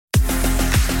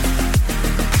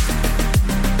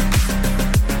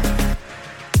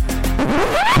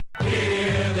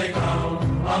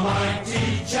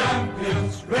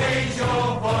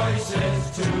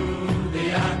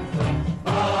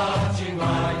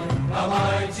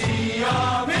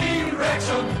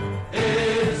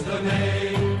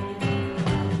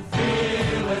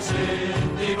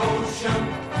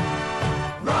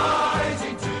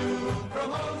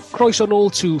Croeso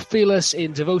nôl to Fearless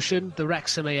in Devotion, the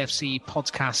Wrexham AFC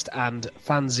podcast and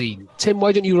fanzine. Tim,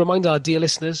 why don't you remind our dear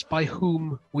listeners by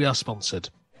whom we are sponsored?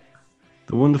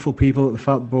 The wonderful people at the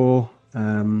Fat Boar,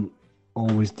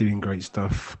 always doing great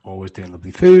stuff, always doing lovely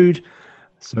food.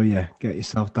 So yeah, get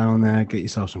yourself down there, get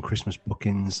yourself some Christmas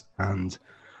bookings and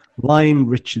line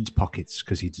Richard's pockets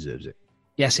because he deserves it.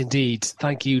 Yes, indeed.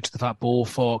 Thank you to the Fat Boar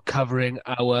for covering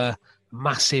our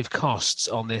massive costs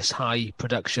on this high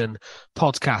production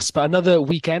podcast. But another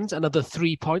weekend, another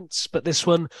 3 points, but this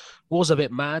one was a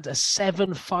bit mad. A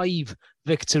 7-5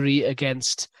 victory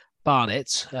against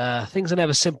Barnet. Things are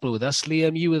never simple with us.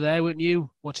 Liam, you were there, weren't you?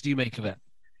 What did you make of it?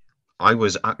 I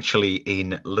was actually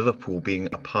in Liverpool being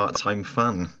a part-time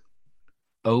fan.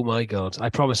 Oh my God. I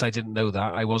promise I didn't know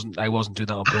that. I wasn't doing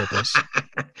that on purpose.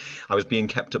 I was being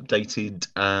kept updated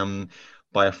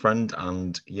by a friend,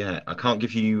 and yeah, I can't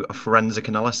give you a forensic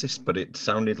analysis, but it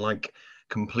sounded like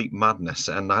complete madness.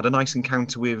 And I had a nice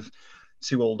encounter with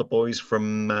two older boys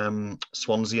from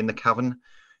Swansea in the Cavern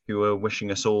who were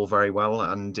wishing us all very well,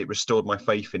 and it restored my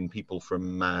faith in people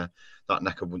from that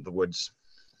neck of the woods.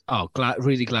 Oh,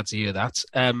 really glad to hear that.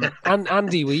 And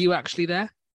Andy, were you actually there?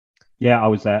 Yeah, I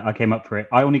was there. I came up for it.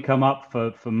 I only come up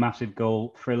for massive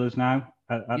goal thrillers now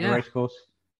at the racecourse.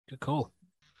 Good call.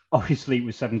 Obviously, it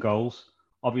was 7 goals.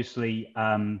 Obviously,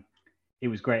 it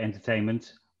was great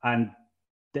entertainment. And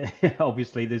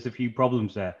obviously, there's a few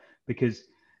problems there because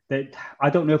I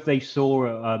don't know if they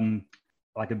saw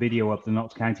like a video of the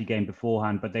Notts County game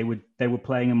beforehand, but they were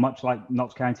playing much like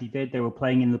Notts County did. They were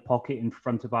playing in the pocket in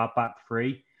front of our back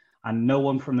three, and no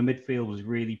one from the midfield was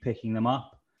really picking them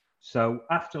up. So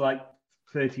after like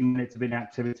 30 minutes of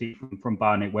inactivity from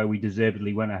Barnet, where we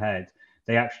deservedly went ahead,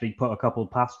 they actually put a couple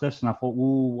past us, and I thought,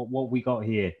 ooh, what we got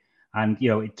here? And, you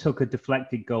know, it took a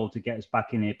deflected goal to get us back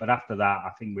in it. But after that,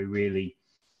 I think we really,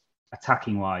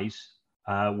 attacking-wise,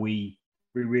 we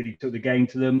really took the game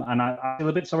to them. And I feel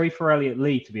a bit sorry for Elliot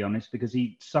Lee, to be honest, because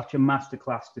he's such a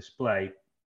masterclass display.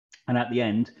 And at the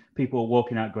end, people were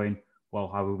walking out going, well,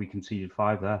 how have we conceded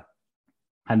 5 there?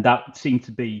 And that seemed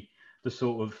to be the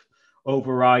sort of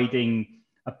overriding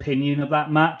opinion of that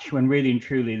match, when really and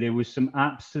truly there was some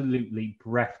absolutely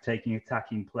breathtaking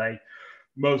attacking play,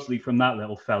 mostly from that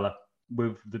little fella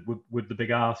with the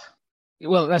big arse.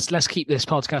 Well, let's keep this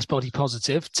podcast body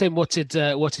positive. Tim, what did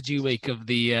you make of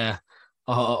the game?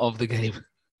 There's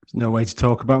no way to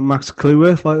talk about Max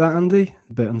Cleworth like that, Andy.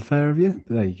 A bit unfair of you,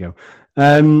 but there you go.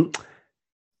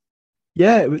 It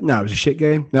was a shit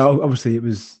game. No, obviously it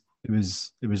was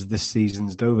this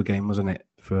season's Dover game, wasn't it?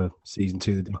 For season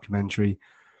 2, the documentary.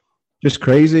 Just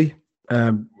crazy.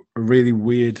 A really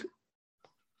weird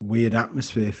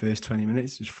atmosphere first 20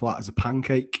 minutes, just flat as a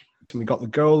pancake. And we got the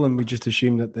goal and we just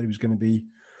assumed that it was going to be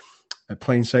a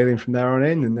plain sailing from there on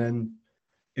in. And then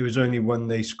it was only when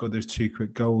they scored those 2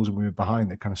 quick goals and we were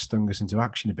behind that kind of stung us into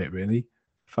action a bit, really.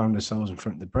 Found ourselves in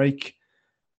front of the break.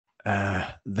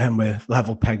 Then we're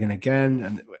level pegging again,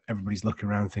 and everybody's looking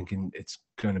around thinking it's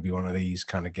going to be one of these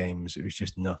kind of games. It was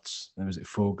just nuts. There was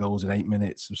 4 goals in 8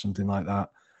 minutes or something like that.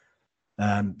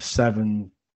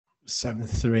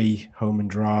 7-3 home and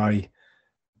dry.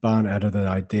 Barnet had other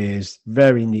ideas.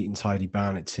 Very neat and tidy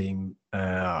Barnet team.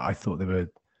 I thought they were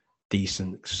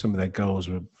decent. Some of their goals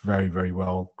were very, very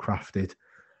well crafted.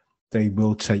 They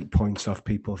will take points off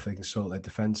people if they can sort their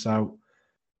defence out.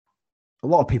 A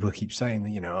lot of people keep saying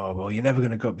that, you're never going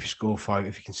to go up if you score 5,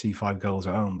 if you can see 5 goals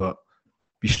at home. But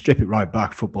if you strip it right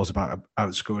back, football's about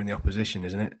outscoring the opposition,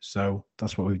 isn't it? So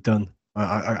that's what we've done.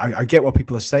 I get what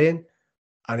people are saying,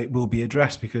 and it will be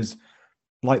addressed because,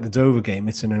 like the Dover game,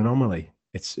 it's an anomaly.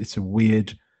 It's a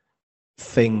weird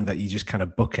thing that you just kind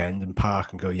of bookend and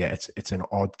park and go, yeah, it's an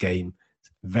odd game. It's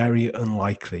very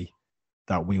unlikely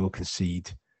that we will concede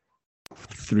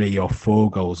 3 or 4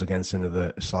 goals against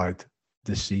another side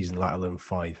this season, let alone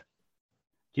 5. Do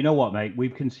you know what, mate?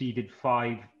 We've conceded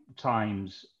 5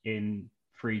 times in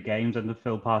 3 games under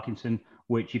Phil Parkinson,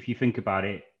 which, if you think about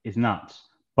it, is nuts.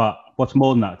 But what's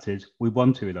more than that is we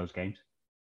won 2 of those games.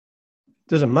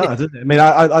 Doesn't matter, does it? I mean,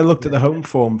 I looked at the home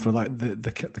form for like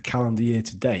the calendar year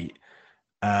to date,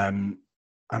 and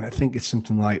I think it's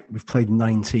something like we've played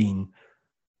 19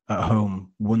 at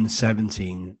home, won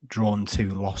 17, drawn 2,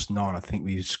 lost none. I think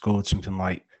we've scored something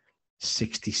like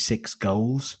 66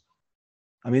 goals.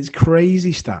 I mean, it's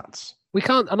crazy stats. We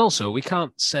can't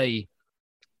say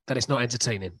that it's not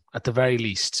entertaining at the very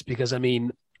least, because I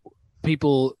mean,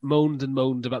 people moaned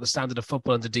about the standard of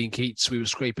football under Dean Keats. We were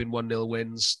scraping 1-0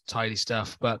 wins, tidy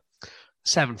stuff, but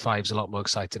 7-5 is a lot more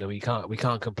exciting, and we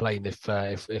can't complain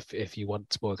if you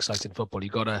want more exciting football. You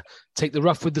got to take the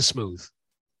rough with the smooth.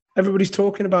 Everybody's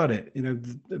talking about it.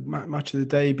 The match of the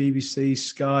day, BBC,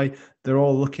 Sky, they're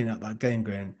all looking at that game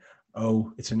going,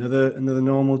 oh, it's another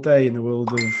normal day in the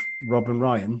world of Rob and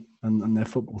Ryan and their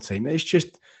football team.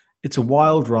 It's a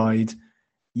wild ride.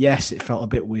 Yes, it felt a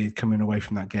bit weird coming away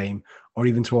from that game, or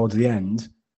even towards the end.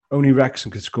 Only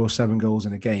Wrexham could score 7 goals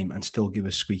in a game and still give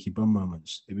us squeaky bum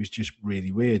moments. It was just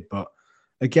really weird. But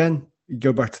again, you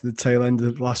go back to the tail end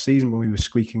of last season when we were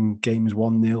squeaking games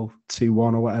 1-0,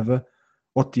 2-1 or whatever.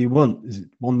 What do you want? Is it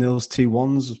 1-0s,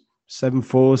 2-1s,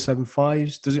 7-4s,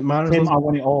 7-5s? Does it matter? Tim, I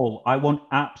want it all. I want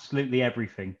absolutely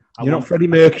everything. You're not Freddie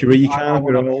Mercury. You can't have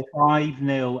it all.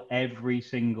 5-0 every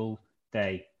single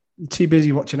day. You're too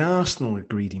busy watching Arsenal, a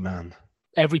greedy man.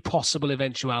 Every possible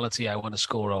eventuality I want to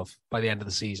score of by the end of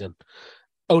the season.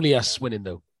 Only us winning,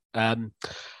 though.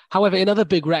 However, in other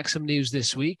big Wrexham news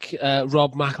this week,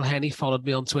 Rob McElhenney followed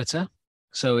me on Twitter.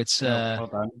 So it's...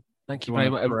 thank you very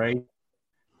much.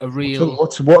 A real...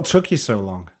 What took you so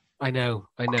long? I know.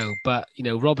 But,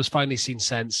 Rob has finally seen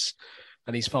sense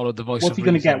and he's followed the voice What's of he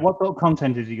going to get? What sort of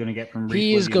content is he going to get from Reece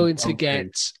He is Williams going to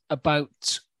get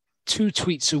about 2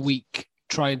 tweets a week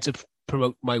trying to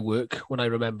promote my work when I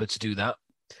remember to do that.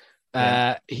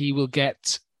 Yeah. He will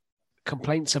get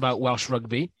complaints about Welsh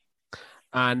rugby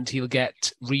and he'll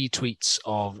get retweets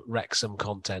of Wrexham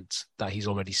content that he's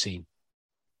already seen.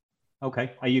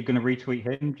 Okay. Are you going to retweet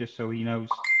him just so he knows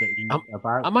that he's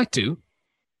about? I might do.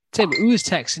 Tim, who is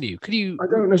texting you? Could you? I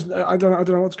don't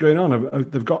know what's going on.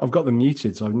 I've got them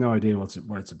muted, so I have no idea what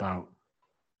it's about.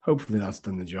 Hopefully, that's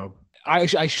done the job. I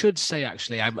should say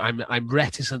actually, I'm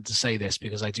reticent to say this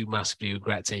because I do massively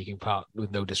regret taking part,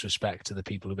 with no disrespect to the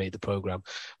people who made the program.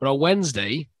 But on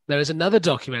Wednesday, there is another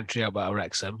documentary about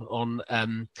Wrexham on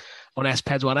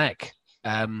S4C,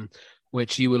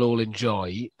 which you will all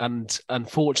enjoy. And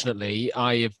unfortunately,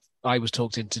 I was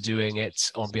talked into doing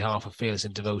it on behalf of Fearless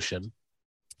in Devotion.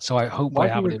 So I hope Why I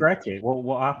haven't. Why do you regret it?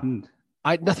 What happened?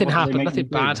 Nothing happened. Nothing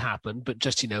bad happened. But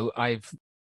just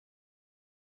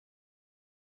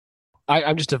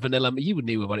I'm just a vanilla. You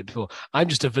knew about it before. I'm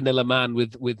just a vanilla man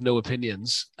with no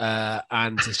opinions,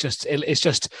 and it's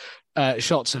just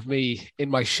shots of me in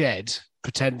my shed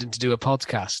pretending to do a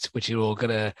podcast, which you're all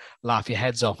gonna laugh your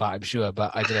heads off at, I'm sure.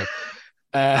 But I don't know.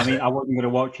 I mean, I wasn't going to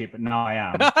watch it, but now I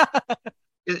am.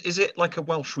 Is it like a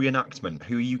Welsh reenactment?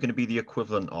 Who are you going to be the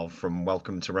equivalent of from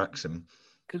Welcome to Wrexham?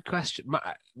 Good question.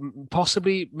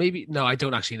 Possibly, maybe. No, I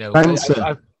don't actually know.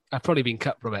 I've probably been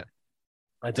cut from it.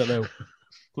 I don't know.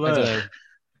 I don't know.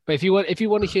 But if you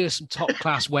want to hear some top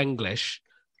class Wenglish,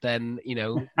 then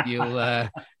you'll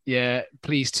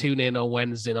please tune in on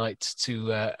Wednesday night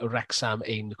to Wrexham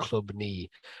Ein Club Ni,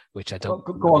 which I don't.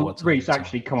 Go on, Reece.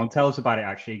 Actually, come on, tell us about it.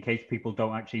 Actually, in case people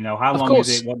don't actually know, how long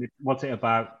is it? What's it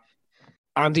about?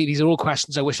 Andy, these are all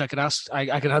questions I wish I could ask.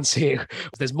 I can answer you.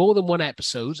 There's more than one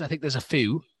episode. I think there's a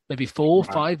few, maybe 4 or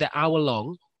 5. They're hour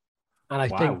long, and I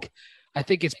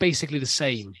think it's basically the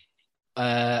same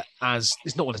as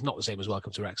it's not the same as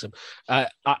Welcome to Wrexham.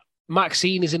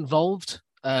 Maxine is involved.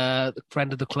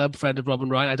 Friend of the club, friend of Rob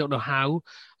and Ryan. I don't know how.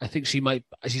 I think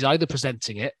she's either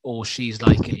presenting it or she's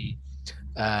like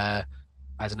I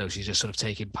don't know, she's just sort of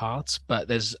taking part. But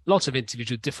there's lots of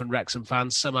interviews with different Wrexham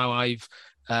fans. Somehow I've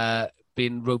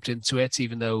been roped into it,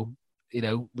 even though,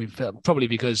 we've probably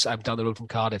because I'm down the road from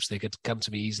Cardiff, so they could come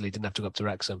to me easily, didn't have to go up to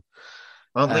Wrexham.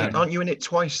 Aren't you in it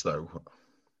twice, though?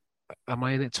 Am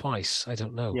I in it twice? I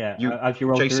don't know. Yeah, as you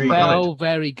roll Jason. Oh,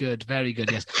 very good,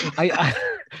 yes.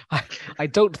 I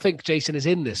don't think Jason is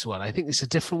in this one. I think it's a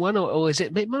different one, or is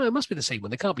it? It must be the same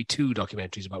one. There can't be 2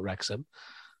 documentaries about Wrexham.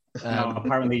 No,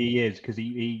 apparently he is, because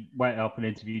he went up and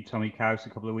interviewed Tommy Cowse a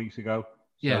couple of weeks ago.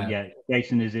 So, yeah,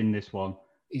 Jason is in this one.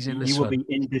 He's in this one. You will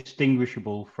be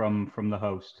indistinguishable from the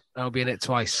host. I'll be in it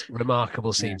twice.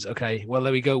 Remarkable scenes. Yeah. Okay, well,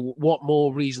 there we go. What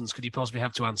more reasons could you possibly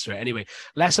have to answer it? Anyway,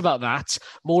 less about that,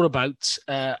 more about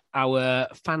our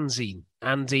fanzine.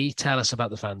 Andy, tell us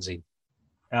about the fanzine.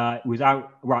 It was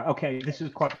out, right, okay, this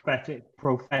is quite prophetic,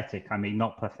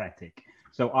 not pathetic.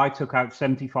 So I took out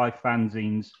 75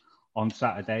 fanzines on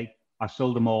Saturday. I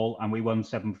sold them all and we won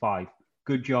 7-5.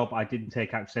 Good job I didn't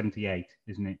take out 78,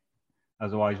 isn't it?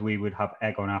 Otherwise, we would have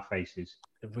egg on our faces.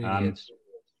 It really is.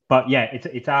 But yeah,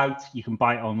 it's out. You can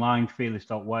buy it online,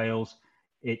 fearless.wales.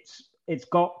 It's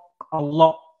got a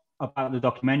lot about the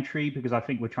documentary because I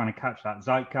think we're trying to catch that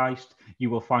zeitgeist. You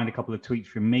will find a couple of tweets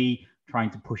from me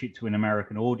trying to push it to an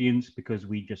American audience because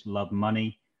we just love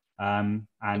money. And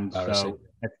so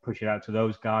let's push it out to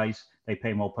those guys. They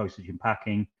pay more postage and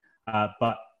packing.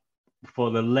 But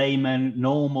for the layman,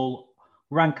 normal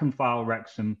rank and file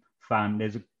Wrexham fan,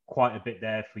 there's quite a bit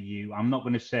there for you. I'm not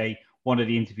going to say one of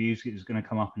the interviews is going to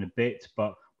come up in a bit,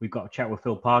 but We've got a chat with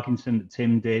Phil Parkinson that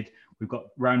Tim did. We've got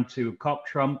round 2 of Cop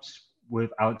Trumps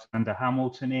with Alexander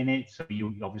Hamilton in it. So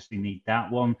you obviously need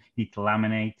that one. You need to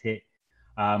laminate it.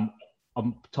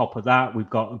 On top of that, we've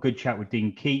got a good chat with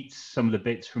Dean Keats, some of the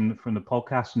bits from the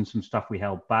podcast and some stuff we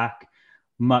held back.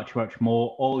 Much, much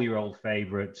more. All your old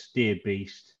favourites, Dear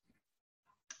Beast,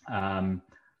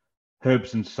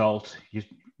 Herbs and Salt,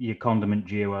 your condiment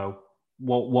duo.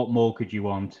 What more could you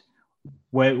want?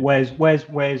 Where's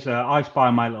I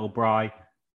Spy My Little Bri?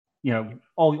 You know,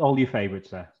 all your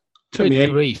favourites there. Took me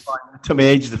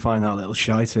ages to find that little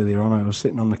shite earlier on. I was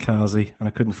sitting on the Kazi and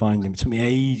I couldn't find him. It took me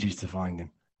ages to find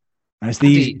him. And it's the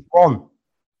easy one.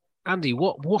 Andy,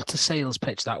 what a sales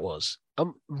pitch that was.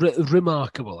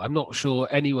 Remarkable. I'm not sure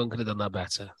anyone could have done that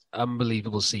better.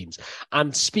 Unbelievable scenes.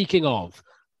 And speaking of,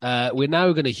 we're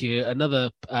now going to hear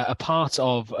a part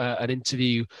of an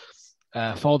interview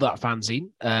for that fanzine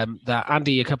that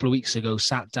Andy a couple of weeks ago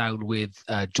sat down with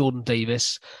Jordan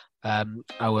Davis,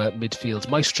 our midfield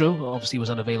maestro. Obviously was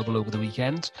unavailable over the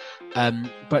weekend,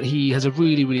 but he has a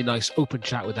really, really nice open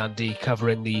chat with Andy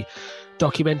covering the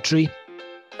documentary,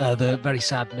 the very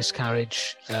sad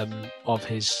miscarriage of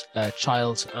his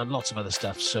child and lots of other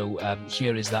stuff. So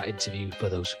here is that interview for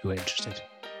those who are interested.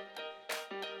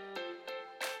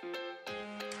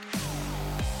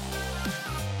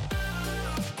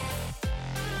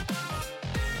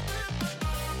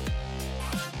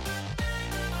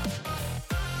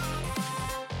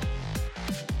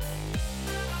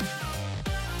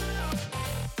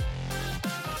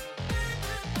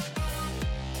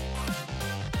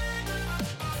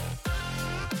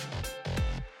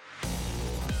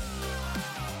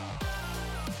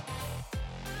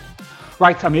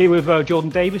 Right, I'm here with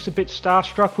Jordan Davis, a bit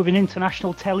starstruck with an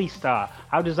international telly star.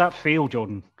 How does that feel,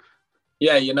 Jordan?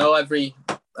 Yeah, you know, every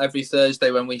Thursday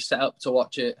when we set up to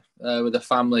watch it with the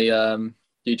family,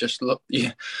 you just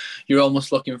you're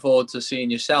almost looking forward to seeing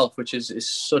yourself, which is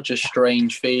such a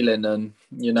strange feeling, and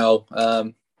you know,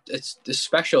 it's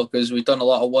special because we've done a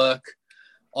lot of work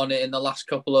on it in the last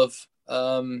couple of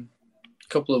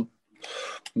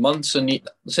months, and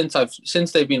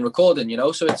since they've been recording, you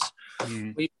know, so it's.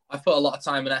 I've put a lot of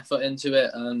time and effort into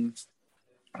it, and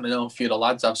I know a few of the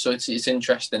lads have, so it's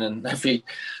interesting, and every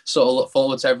sort of look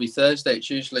forward to every Thursday. It's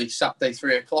usually Saturday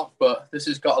 3:00, but this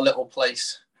has got a little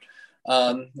place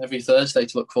every Thursday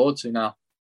to look forward to now.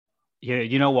 Yeah,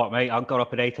 you know what, mate? I got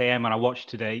up at 8 a.m. and I watched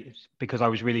today because I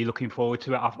was really looking forward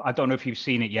to it. I don't know if you've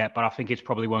seen it yet, but I think it's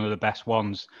probably one of the best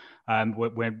ones.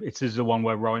 Where this is the one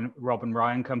where Rob and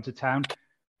Ryan come to town.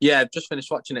 Yeah, I've just finished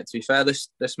watching it, to be fair, this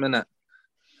minute.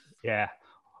 Yeah.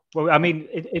 Well, I mean,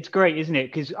 it's great, isn't it?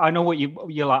 Because I know what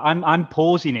you're like. I'm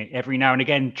pausing it every now and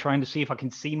again, trying to see if I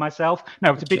can see myself.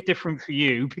 Now, it's a bit different for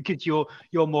you because you're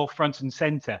more front and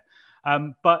center.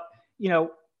 But, you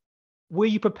know, were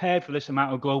you prepared for this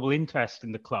amount of global interest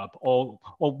in the club? Or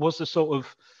was the sort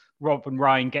of Rob and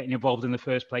Ryan getting involved in the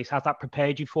first place, has that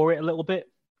prepared you for it a little bit?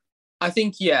 I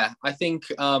think, yeah. I think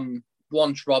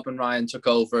once Rob and Ryan took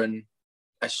over and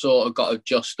I sort of got a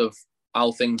gist of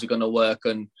how things are going to work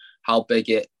and how big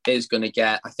it is going to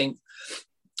get. I think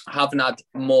having had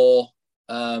more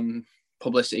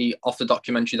publicity off the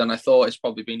documentary than I thought, it's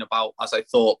probably been about as I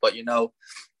thought. But, you know,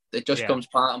 it just comes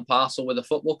part and parcel with a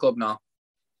football club now.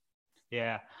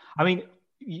 Yeah. I mean,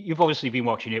 you've obviously been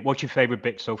watching it. What's your favourite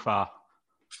bit so far?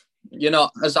 You know,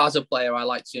 as a player, I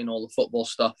like seeing all the football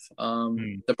stuff.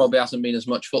 There probably hasn't been as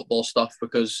much football stuff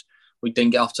because we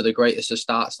didn't get off to the greatest of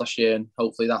starts last year, and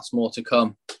hopefully that's more to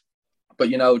come. But,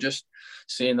 you know, just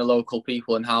seeing the local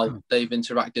people and how they've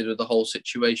interacted with the whole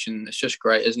situation, it's just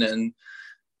great, isn't it? And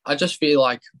I just feel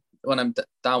like when I'm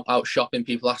out shopping,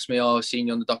 people ask me, oh, I've seen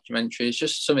you on the documentary. It's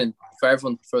just something for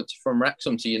everyone from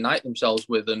Wrexham to unite themselves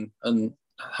with and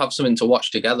have something to watch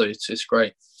together. It's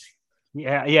great.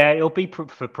 Yeah, it'll be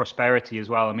for prosperity as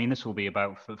well. I mean, this will be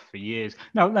about for years.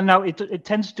 No, it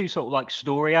tends to do sort of like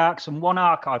story arcs, and one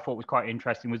arc I thought was quite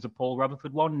interesting was the Paul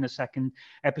Rutherford one in the second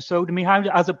episode. I mean,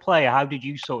 as a player, how did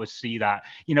you sort of see that?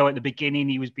 You know, at the beginning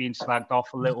he was being slagged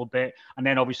off a little bit, and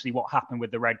then obviously what happened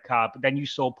with the red card, but then you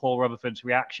saw Paul Rutherford's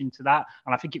reaction to that,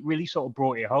 and I think it really sort of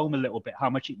brought it home a little bit how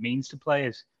much it means to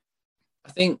players.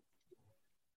 I think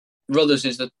Ruthers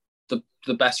is the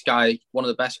best guy, one of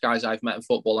the best guys I've met in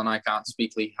football, and I can't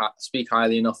speak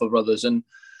highly enough of Ruthers. And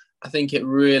I think it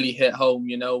really hit home,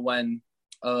 you know, when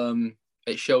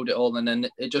it showed it all, and then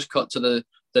it just cut to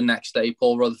the next day.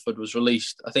 Paul Rutherford was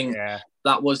released. I think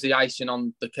that was the icing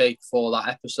on the cake for that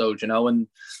episode, you know, and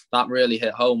that really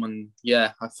hit home. And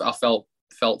yeah, I felt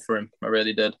for him. I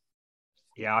really did.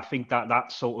 Yeah, I think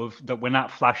that sort of that when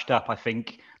that flashed up, I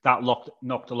think that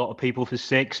knocked a lot of people for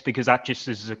six, because that just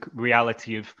is a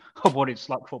reality of what it's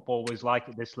like football was like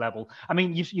at this level. I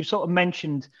mean, you've sort of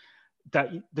mentioned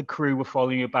that the crew were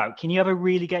following you about. Can you ever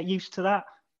really get used to that?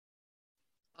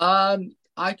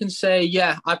 I can say,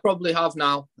 yeah, I probably have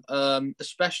now.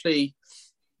 Especially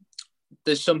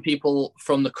there's some people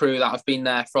from the crew that have been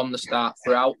there from the start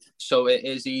throughout, so it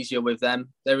is easier with them.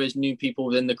 There is new people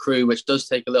within the crew, which does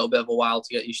take a little bit of a while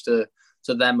to get used to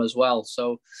them as well.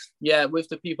 So yeah, with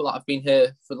the people that have been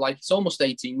here for like, it's almost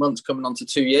 18 months coming on to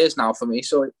 2 years now for me.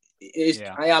 So it is,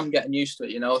 yeah. I am getting used to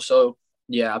it, you know, so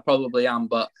yeah, I probably am,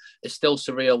 but it's still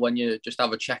surreal when you just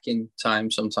have a check-in time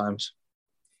sometimes.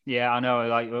 Yeah, I know.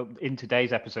 Like in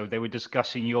today's episode, they were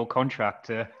discussing your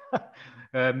contract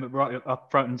right up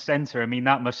front and center. I mean,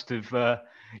 that must have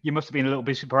you must have been a little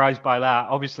bit surprised by that.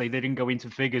 Obviously, they didn't go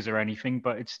into figures or anything,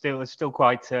 but it's still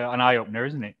quite an eye opener,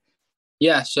 isn't it?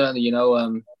 Yeah, certainly. You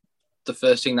know, the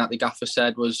first thing that the gaffer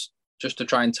said was just to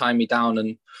try and tie me down,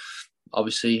 and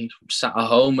obviously sat at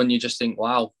home and you just think,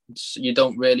 wow, you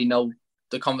don't really know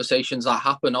the conversations that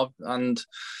happen, and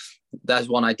there's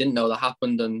one I didn't know that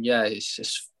happened, and yeah,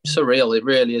 it's surreal. It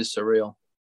really is surreal.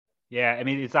 Yeah, I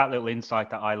mean, it's that little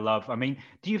insight that I love. I mean,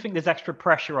 do you think there's extra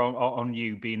pressure on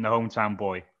you being the hometown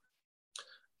boy?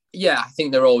 Yeah, I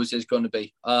think there always is going to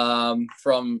be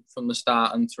from the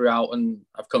start and throughout, and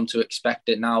I've come to expect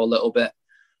it now a little bit.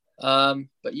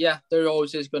 But yeah, there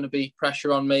always is going to be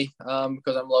pressure on me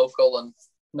because I'm local, and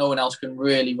no one else can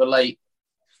really relate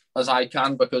as I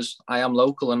can because I am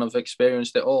local and I've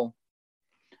experienced it all.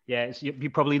 Yeah,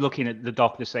 you're probably looking at the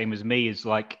doc the same as me. Is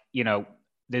like, you know,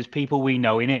 there's people we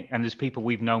know in it, and there's people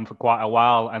we've known for quite a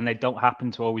while, and they don't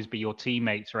happen to always be your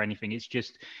teammates or anything. It's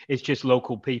just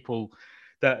local people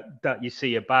that you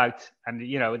see about, and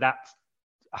you know,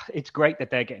 it's great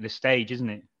that they're getting the stage, isn't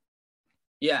it?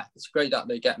 Yeah, it's great that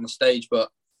they're getting the stage, but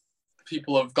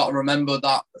people have got to remember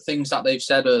that things that they've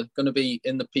said are going to be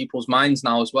in the people's minds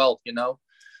now as well. You know,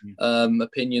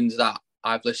 opinions that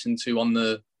I've listened to on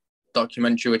the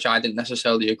documentary, which I didn't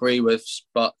necessarily agree with,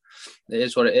 but it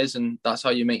is what it is, and that's how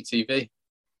you make TV.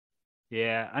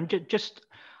 Yeah, and just,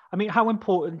 I mean, how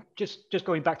important? Just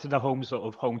going back to the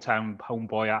hometown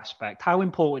homeboy aspect, how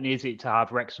important is it to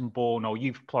have Wrexham-born or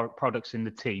youth products in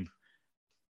the team?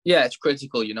 Yeah, it's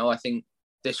critical. You know, I think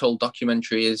this whole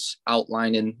documentary is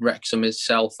outlining Wrexham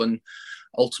itself, and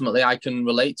ultimately, I can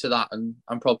relate to that, and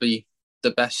I'm probably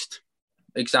the best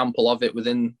example of it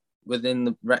within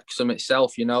the Wrexham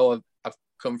itself. You know, I've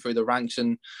come through the ranks,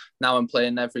 and now I'm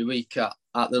playing every week at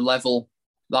the level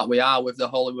that we are with the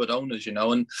Hollywood owners, you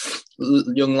know, and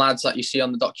young lads that you see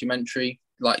on the documentary,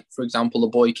 like, for example, the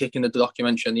boy kicking the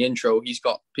documentary in the intro, he's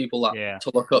got people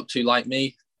to look up to like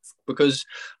me because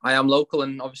I am local,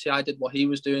 and obviously I did what he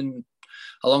was doing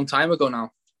a long time ago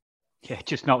now. Yeah,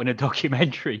 just not in a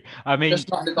documentary. I mean,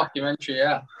 just not in a documentary,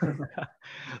 yeah.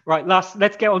 Right,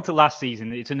 let's get on to last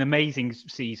season. It's an amazing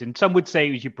season. Some would say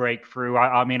it was your breakthrough.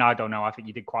 I mean, I don't know. I think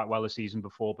you did quite well the season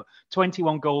before, but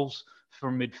 21 goals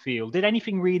from midfield. Did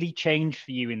anything really change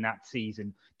for you in that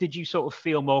season? Did you sort of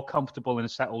feel more comfortable in a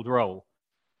settled role?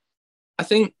 I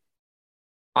think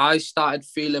I started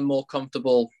feeling more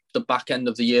comfortable the back end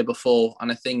of the year before,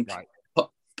 and I think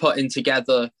putting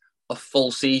together a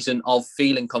full season of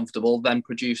feeling comfortable then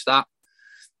produced that.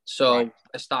 So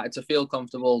I started to feel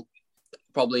comfortable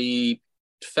probably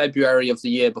February of the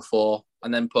year before,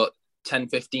 and then put 10,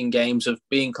 15 games of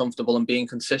being comfortable and being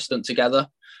consistent together.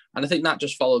 And I think that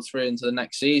just followed through into the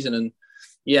next season. And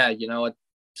yeah, you know, I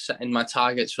set in my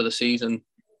targets for the season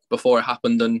before it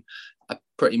happened, and I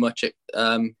pretty much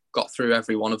got through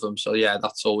every one of them. So yeah,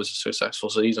 that's always a successful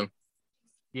season.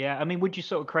 Yeah, I mean, would you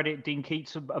sort of credit Dean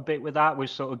Keats a bit with that, with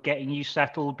sort of getting you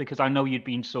settled? Because I know you'd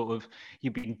been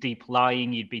deep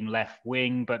lying, you'd been left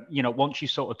wing, but you know, once you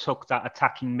sort of took that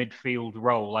attacking midfield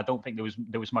role, I don't think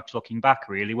there was much looking back,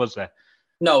 really, was there?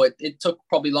 No, it took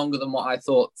probably longer than what I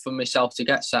thought for myself to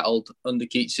get settled under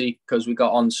Keatsy, because we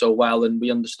got on so well and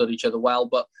we understood each other well.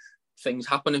 But things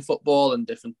happen in football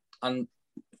and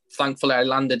thankfully I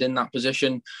landed in that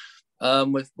position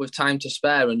with time to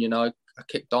spare, and you know, I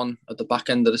kicked on at the back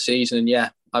end of the season, and yeah,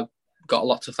 I've got a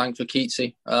lot to thank for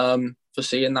Keatsy for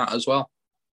seeing that as well.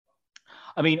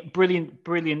 I mean,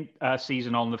 brilliant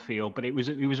season on the field, but it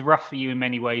was rough for you in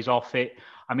many ways off it.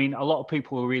 I mean, a lot of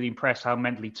people were really impressed how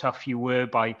mentally tough you were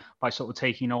by sort of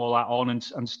taking all that on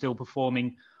and still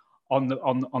performing on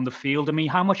the field. I mean,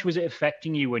 how much was it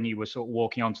affecting you when you were sort of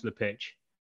walking onto the pitch?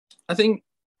 I think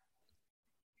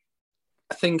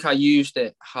I used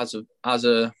it as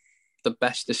the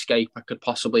best escape I could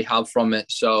possibly have from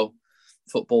it. So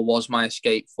football was my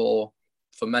escape for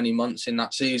for many months in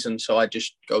that season. So I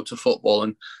just go to football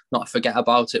and not forget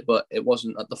about it. But it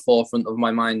wasn't at the forefront of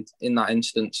my mind in that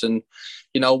instance. And,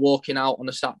 you know, walking out on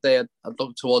a Saturday, I'd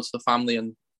look towards the family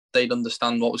and they'd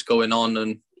understand what was going on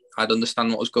and I'd understand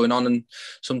what was going on. And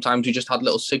sometimes we just had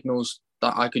little signals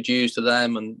that I could use to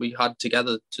them and we had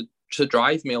together to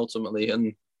drive me ultimately.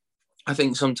 And I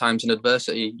think sometimes in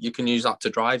adversity, you can use that to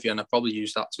drive you. And I probably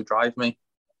used that to drive me.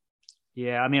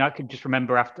 Yeah, I mean, I can just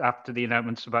remember after the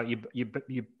announcements about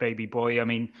your baby boy. I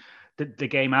mean, the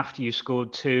game after you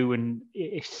scored 2, and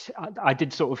I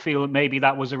did sort of feel that maybe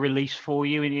that was a release for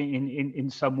you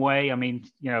in some way. I mean,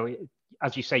 you know,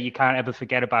 as you say, you can't ever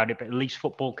forget about it, but at least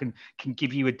football can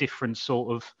give you a different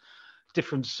sort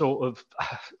of.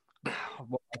 I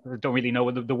don't really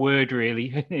know the word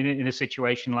really in a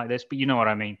situation like this, but you know what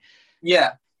I mean.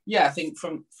 Yeah. I think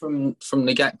from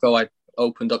the get-go, I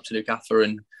opened up to the gaffer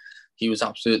and he was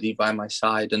absolutely by my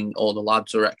side and all the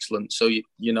lads were excellent. So,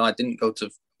 you know, I didn't go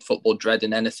to football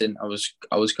dreading anything. I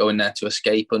was going there to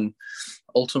escape. And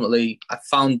ultimately, I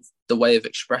found the way of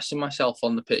expressing myself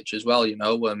on the pitch as well, you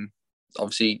know.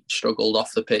 Obviously struggled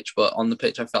off the pitch, but on the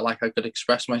pitch, I felt like I could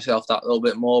express myself that little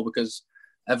bit more because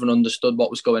everyone understood what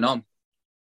was going on.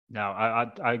 No,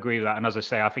 I agree with that. And as I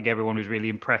say, I think everyone was really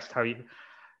impressed how you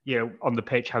know, on the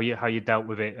pitch, how you dealt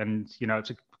with it. And, you know, it's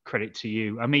a credit to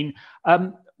you. I mean,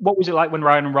 what was it like when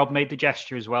Ryan and Rob made the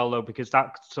gesture as well, though? Because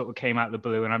that sort of came out of the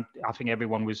blue, and I think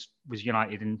everyone was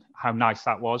united in how nice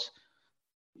that was.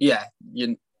 Yeah,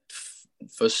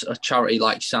 for a charity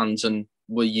like Sands, and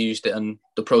we used it, and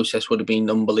the process would have been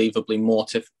unbelievably more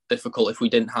difficult if we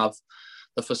didn't have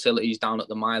the facilities down at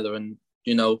the Miler. And,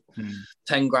 you know,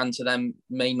 10 grand to them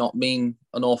may not mean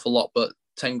an awful lot, but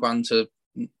 10 grand to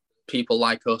people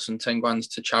like us and 10 grand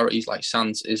to charities like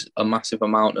Sands is a massive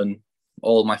amount. And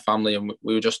all my family, and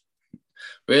we were just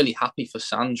really happy for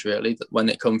Sands, really, that when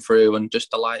it come through, and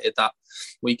just delighted that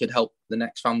we could help the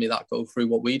next family that go through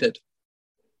what we did.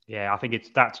 Yeah, I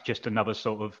think that's just another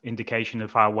sort of indication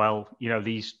of how well, you know,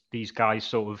 these guys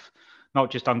sort of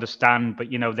not just understand,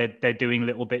 but, you know, they're doing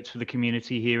little bits for the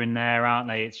community here and there, aren't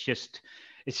they?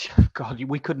 It's God,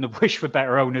 we couldn't have wished for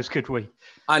better owners, could we?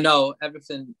 I know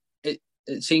everything.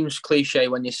 It seems cliche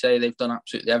when you say they've done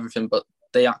absolutely everything, but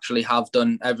they actually have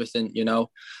done everything. You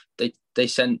know, they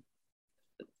sent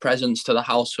presents to the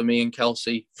house for me and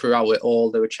Kelsey throughout it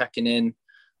all. They were checking in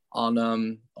on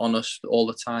us all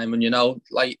the time, and, you know,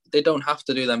 like, they don't have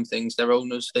to do them things. They're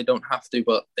owners, they don't have to,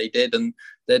 but they did, and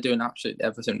they're doing absolutely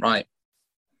everything right.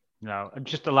 No, and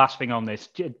just the last thing on this,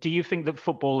 do you think that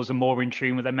footballers are more in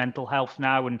tune with their mental health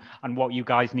now and what you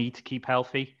guys need to keep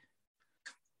healthy?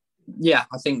 Yeah,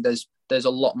 I think there's a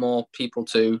lot more people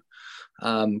to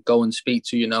go and speak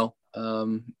to, you know.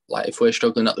 Like, if we're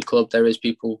struggling at the club, there is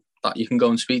people that you can go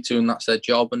and speak to, and that's their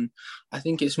job. And I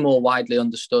think it's more widely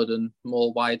understood and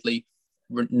more widely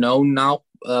known now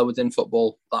within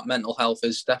football that mental health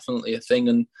is definitely a thing,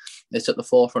 and it's at the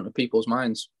forefront of people's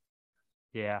minds.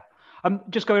 Yeah.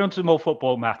 Just going on to more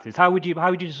football matters, how would you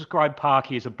describe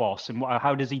Parky as a boss, and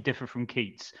how does he differ from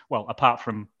Keats? Well, apart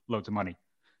from loads of money.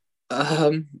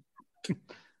 The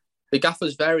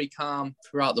gaffer's very calm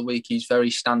throughout the week. He's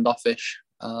very standoffish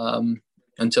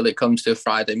until it comes to a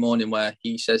Friday morning where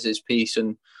he says his piece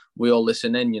and we all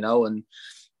listen in, you know.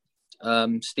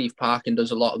 And Steve Parkin does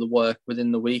a lot of the work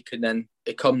within the week, and then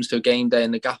it comes to a game day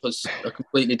and the gaffer's a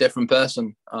completely different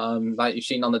person, like you've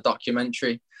seen on the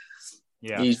documentary.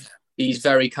 Yeah, he's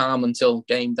very calm until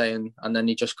game day, and then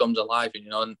he just comes alive, you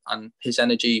know, and his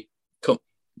energy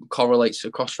correlates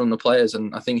across from the players,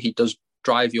 and I think he does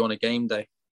drive you on a game day.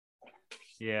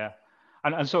 Yeah.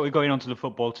 And sort of going on to the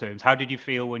football terms, how did you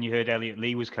feel when you heard Elliot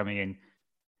Lee was coming in?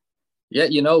 Yeah,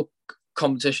 you know,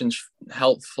 competition's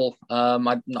helpful. I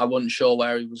wasn't sure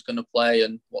where he was going to play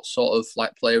and what sort of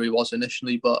like player he was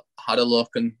initially, but I had a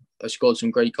look and I scored some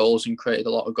great goals and created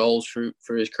a lot of goals through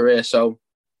his career. So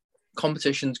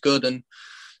competition's good, and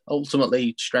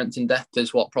ultimately strength and depth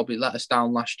is what probably let us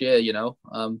down last year, you know.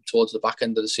 Towards the back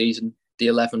end of the season, the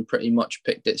 11 pretty much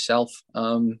picked itself,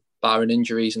 barring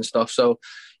injuries and stuff. So,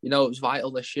 you know, it was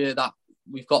vital this year that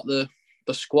we've got the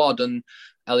squad, and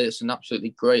Elliot's an absolutely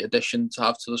great addition to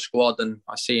have to the squad, and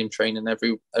I see him training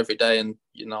every day, and,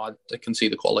 you know, I can see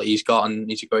the quality he's got, and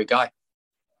he's a great guy.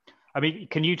 I mean,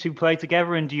 can you two play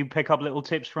together, and do you pick up little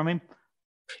tips from him?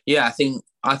 Yeah,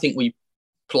 I think we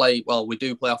play well. We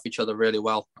do play off each other really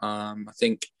well. I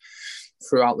think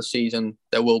throughout the season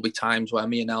there will be times where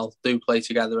me and El do play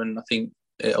together, and I think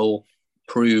it'll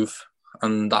prove,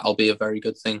 and that'll be a very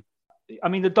good thing. I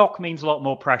mean, the doc means a lot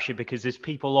more pressure because there's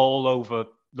people all over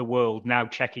the world now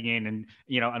checking in and,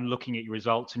 you know, and looking at your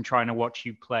results and trying to watch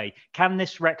you play. Can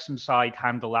this Wrexham side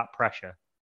handle that pressure?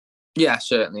 Yeah,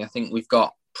 certainly. I think we've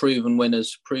got proven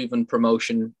winners, proven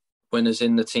promotion winners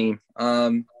in the team.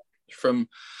 From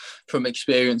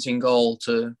experience in goal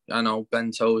to, I know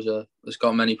Ben Tozer has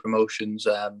got many promotions.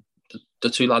 The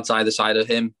two lads either side of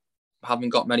him haven't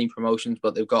got many promotions,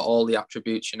 but they've got all the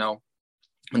attributes,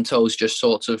 and Toes just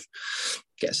sort of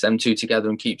gets them two together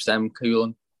and keeps them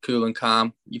cool and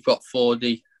calm. You've got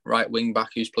Fordy, right wing back,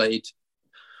 who's played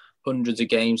hundreds of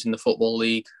games in the Football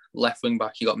League. Left wing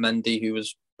back, you got Mendy, who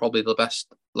was probably the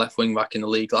best left wing back in the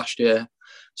league last year.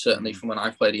 Certainly from when I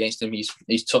played against him,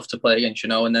 he's tough to play against,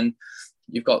 And then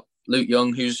you've got Luke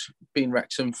Young, who's been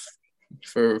Wrexham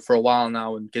for a while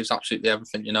now and gives absolutely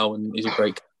everything, and he's a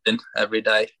great captain every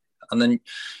day. And then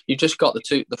you've just got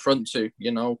the front two,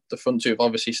 the front two have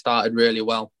obviously started really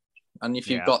well. And if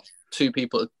you've got two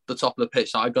people at the top of the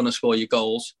pitch that are going to score your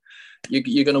goals,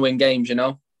 you're going to win games,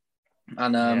 And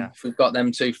if we've got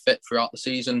them two fit throughout the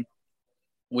season,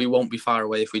 we won't be far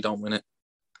away if we don't win it.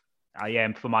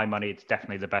 And for my money, it's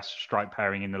definitely the best strike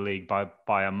pairing in the league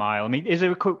by a mile. I mean,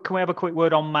 can we have a quick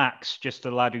word on Max, just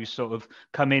a lad who's sort of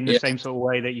come in the same sort of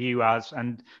way that you has?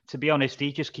 And to be honest,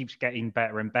 he just keeps getting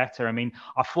better and better. I mean,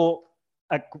 I thought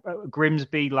at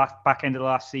Grimsby back end of the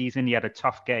last season, he had a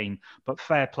tough game, but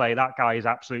fair play, that guy has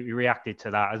absolutely reacted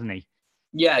to that, hasn't he?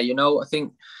 Yeah, I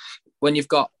think when you've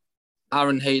got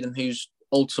Aaron Hayden, who's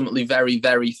ultimately very,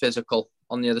 very physical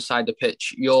on the other side of the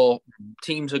pitch, your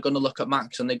teams are going to look at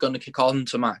Max and they're going to kick on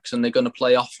to Max and they're going to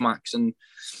play off Max. And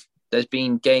there's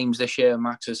been games this year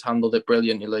Max has handled it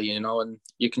brilliantly, and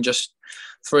you can just,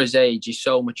 for his age, he's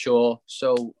so mature,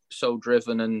 so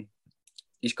driven, and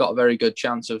he's got a very good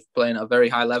chance of playing at a very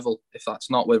high level, if that's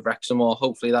not with Wrexham, or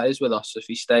hopefully that is with us if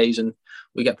he stays and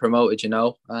we get promoted,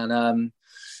 And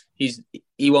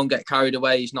he won't get carried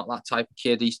away. He's not that type of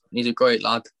kid. He's a great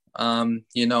lad. And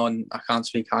I can't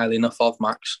speak highly enough of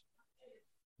Max.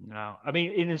 No, I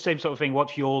mean, in the same sort of thing,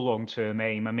 what's your long-term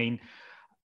aim? I mean,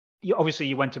 obviously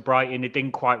you went to Brighton, it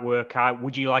didn't quite work out.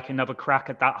 Would you like another crack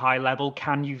at that high level?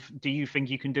 Do you think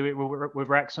you can do it with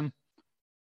Wrexham?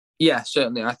 Yeah,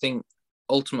 certainly. I think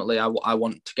ultimately I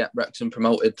want to get Wrexham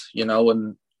promoted,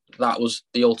 and that was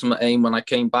the ultimate aim when I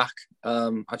came back.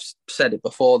 I've said it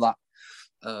before that,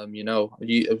 I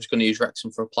was going to use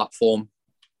Wrexham for a platform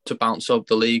to bounce up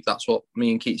the league. That's what me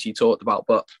and Keatsy talked about.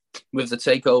 But with the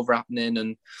takeover happening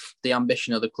and the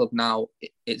ambition of the club now,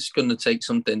 it's going to take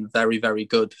something very, very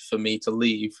good for me to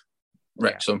leave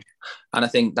Wrexham. And I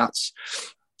think that's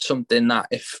something that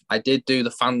if I did do,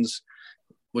 the fans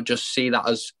would just see that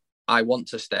as I want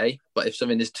to stay. But if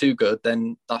something is too good,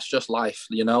 then that's just life,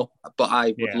 But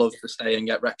I would love to stay and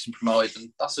get Wrexham promoted.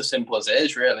 And that's as simple as it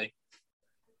is, really.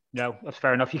 No, that's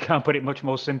fair enough. You can't put it much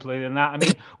more simply than that. I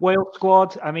mean, Wales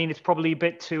squad, it's probably a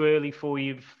bit too early for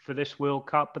you for this World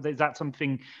Cup, but is that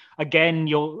something, again,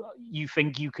 you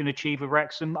think you can achieve with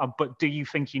Wrexham? But do you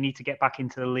think you need to get back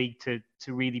into the league to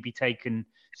really be taken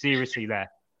seriously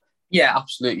there? Yeah,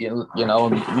 absolutely.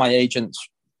 My agents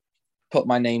put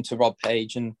my name to Rob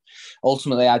Page, and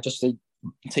ultimately I just think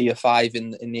tier 5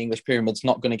 in the English pyramid's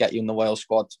not going to get you in the Wales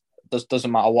squad. Doesn't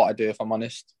matter what I do, if I'm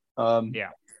honest.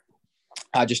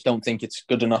 I just don't think it's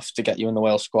good enough to get you in the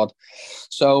Wales squad.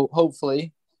 So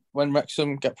hopefully when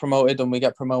Wrexham get promoted and we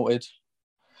get promoted,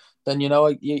 then,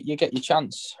 you get your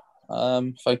chance.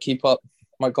 If I keep up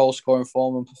my goal scoring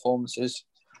form and performances,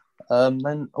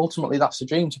 then ultimately that's the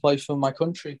dream, to play for my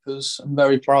country, because I'm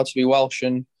very proud to be Welsh.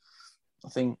 And I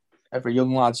think every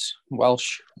young lad's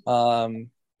Welsh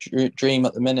dream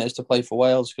at the minute is to play for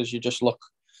Wales, because you just look,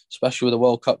 especially with the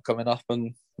World Cup coming up,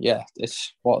 and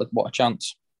it's what a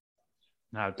chance.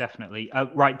 No, definitely.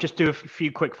 Right, just do a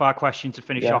few quick fire questions to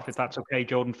finish off, if that's okay,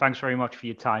 Jordan. Thanks very much for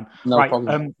your time. No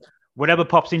problem. Whatever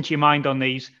pops into your mind on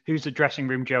these, who's the dressing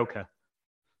room joker?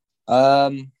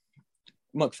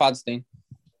 McFadzean.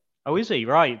 Oh, is he?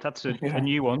 Right, that's a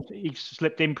new one. He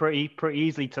slipped in pretty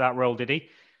easily to that role, did he?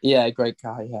 Yeah, great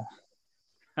guy,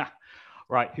 yeah.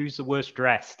 Right, who's the worst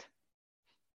dressed?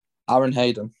 Aaron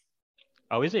Hayden.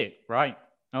 Oh, is it? Right.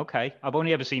 Okay, I've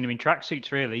only ever seen him in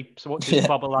tracksuits, really. So what's his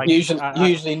bobber like?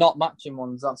 Usually not matching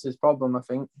ones. That's his problem, I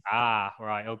think. Ah,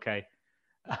 right, okay.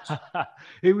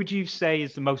 Who would you say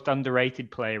is the most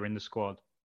underrated player in the squad?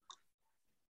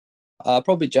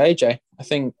 Probably JJ. I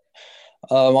think,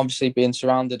 obviously being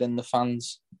surrounded in the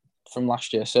fans from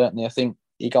last year, certainly. I think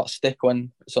he got stick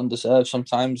when it's undeserved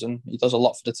sometimes, and he does a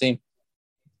lot for the team.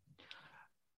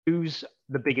 Who's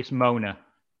the biggest moaner?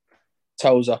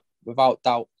 Tozer, without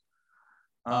doubt.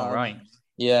 Oh, right.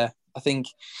 Yeah, I think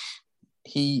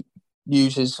he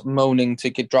uses moaning to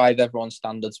drive everyone's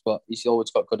standards, but he's always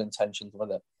got good intentions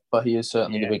with it. But he is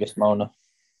certainly the biggest moaner.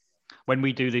 When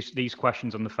we do these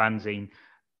questions on the fanzine,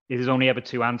 there's only ever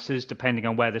two answers depending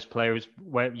on where this player is,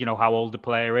 where how old the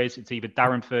player is. It's either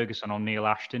Darren Ferguson or Neil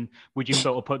Ashton. Would you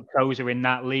sort of put Tozer in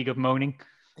that league of moaning?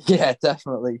 Yeah,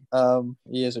 definitely.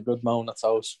 He is a good moaner,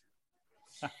 Tozer.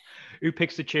 Who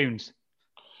picks the tunes?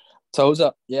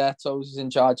 Tozer. Yeah, Tozer's in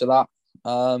charge of that.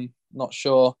 Not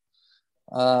sure.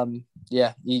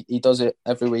 Yeah, he does it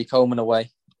every week, home and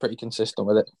away. Pretty consistent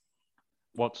with it.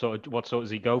 What sort does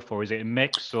he go for? Is it a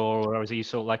mix, or is he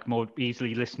sort of like more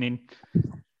easily listening?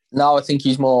 No, I think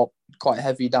he's more quite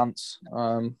heavy dance.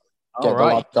 Get the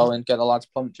lads going, get the lads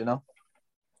pumped,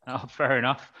 Oh, fair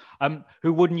enough.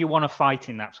 Who wouldn't you want to fight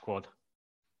in that squad?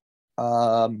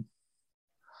 I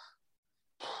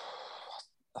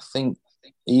think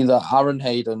either Aaron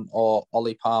Hayden or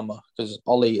Ollie Palmer, because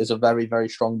Ollie is a very, very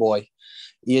strong boy.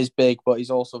 He is big, but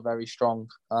he's also very strong.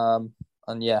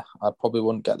 And yeah, I probably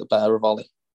wouldn't get the better of Ollie.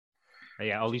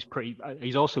 Yeah, Ollie's pretty.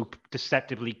 He's also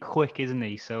deceptively quick, isn't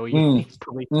he? So he's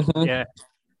probably yeah.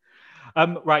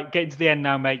 Right, getting to the end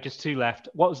now, mate. Just two left.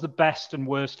 What was the best and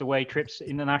worst away trips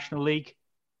in the National League?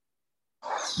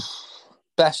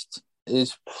 Best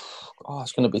is,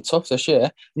 it's going to be tough this year.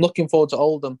 I'm looking forward to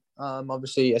Oldham.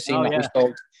 Obviously, I seen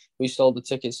we sold the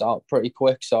tickets out pretty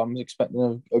quick, so I'm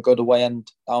expecting a good away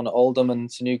end down at Oldham and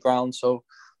it's a new ground. So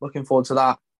looking forward to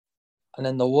that. And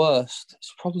then the worst,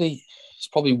 it's probably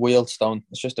Wealdstone.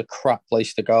 It's just a crap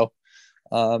place to go.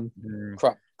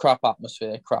 Crap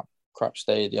atmosphere, crap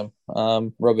stadium,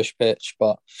 rubbish pitch.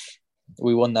 But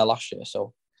we won there last year,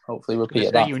 so hopefully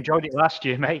repeat that. You enjoyed it last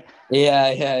year, mate. Yeah.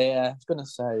 I was gonna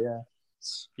say, yeah.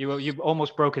 You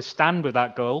almost broke a stand with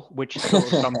that goal, which sort of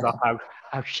sums up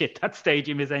how shit that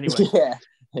stadium is anyway.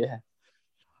 Yeah.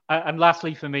 And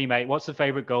lastly, for me, mate, what's the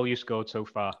favourite goal you scored so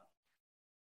far?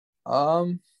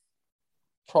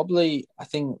 Probably, I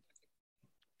think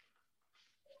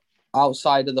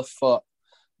outside of the foot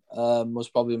was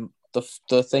probably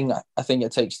the thing. I think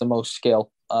it takes the most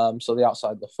skill. So the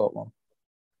outside of the foot one.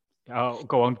 Oh,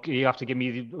 go on. You have to give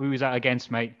me who was that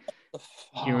against, mate? Do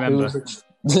you remember?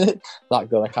 That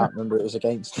goal, I can't remember. It was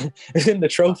against. It was in the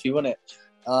trophy, wasn't it?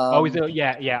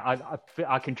 Yeah.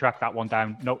 I can track that one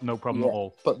down. No problem at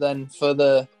all. But then for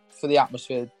the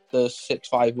atmosphere, the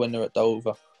 6-5 winner at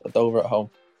Dover at home.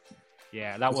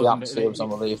 Yeah, that the atmosphere was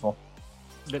unbelievable.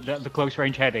 The close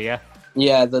range header, yeah.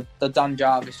 Yeah, the Dan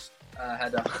Jarvis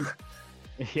header.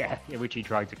 Yeah, which he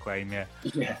tried to claim.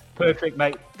 Yeah. Perfect,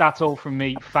 mate. That's all from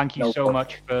me. Thank you so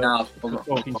much for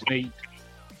talking to me,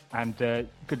 and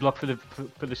good luck for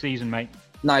the season, mate.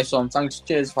 Nice one. Thanks.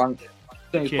 Cheers, Frank.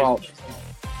 Cheers.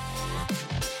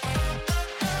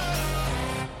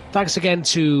 Thanks again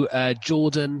to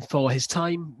Jordan for his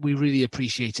time. We really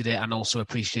appreciated it, and also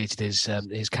appreciated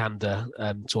his candour,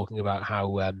 talking about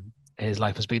how his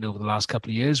life has been over the last couple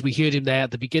of years. We heard him there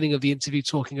at the beginning of the interview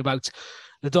talking about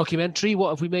the documentary. What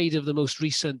have we made of the most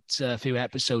recent few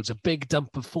episodes? A big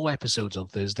dump of 4 episodes on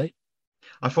Thursday.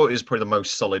 I thought it was probably the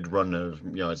most solid run of,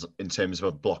 in terms of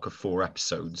a block of 4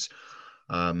 episodes.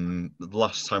 The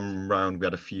last time round we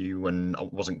had a few, and I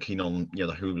wasn't keen on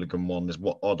the hooligan one. There's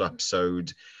what odd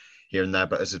episode here and there,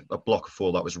 but as a block of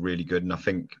 4, that was really good. And I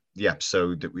think the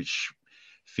episode which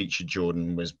featured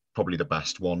Jordan was probably the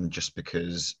best one, just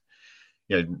because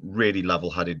really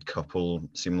level-headed couple,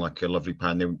 seemed like a lovely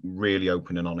pair. And they were really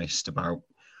open and honest about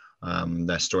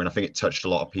their story. And I think it touched a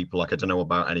lot of people. Like, I don't know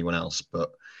about anyone else,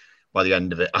 but by the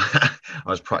end of it, I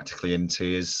was practically in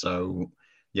tears. So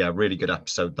yeah, really good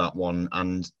episode, that one.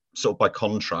 And sort of by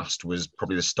contrast was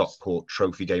probably the Stockport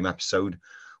Trophy Game episode,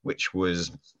 which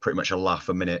was pretty much a laugh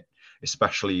a minute,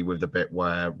 especially with the bit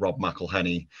where Rob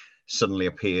McElhenney suddenly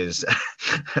appears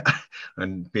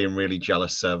and being really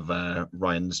jealous of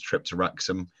Ryan's trip to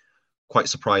Wrexham. Quite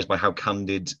surprised by how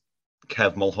candid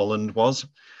Kev Mulholland was.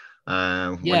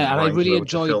 And I really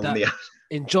enjoyed that.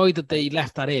 Enjoyed that they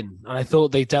left that in, and I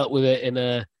thought they dealt with it in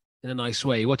a nice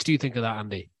way. What do you think of that,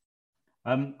 Andy?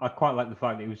 I quite like the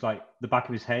fact that it was like the back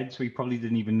of his head, so he probably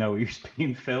didn't even know he was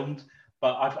being filmed.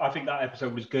 But I think that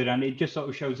episode was good, and it just sort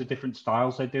of shows the different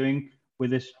styles they're doing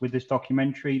with this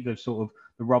documentary. The sort of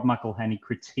the Rob McElhenney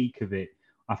critique of it,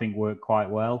 I think, worked quite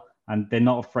well, and they're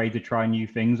not afraid to try new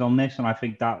things on this, and I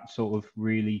think that sort of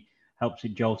really helps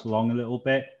it jolt along a little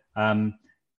bit.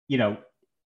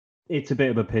 It's a bit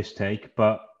of a piss take,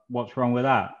 but what's wrong with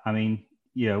that? I mean,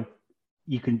 you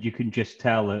can just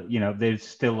tell that there's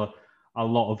still a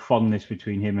lot of fondness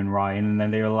between him and Ryan, and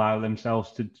then they allow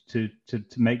themselves to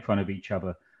make fun of each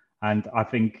other. And I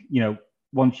think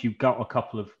once you've got a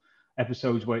couple of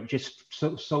episodes where it just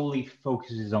solely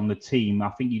focuses on the team,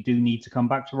 I think you do need to come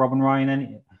back to Rob and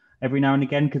Ryan every now and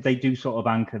again, because they do sort of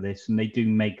anchor this, and they do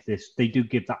make this, they do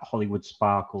give that Hollywood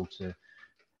sparkle to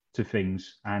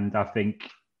things. And I think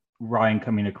Ryan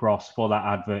coming across for that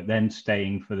advert, then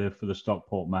staying for the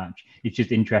Stockport match. It's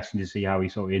just interesting to see how he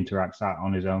sort of interacts that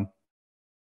on his own.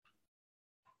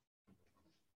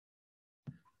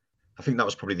 I think that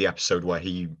was probably the episode where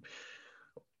the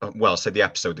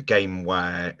game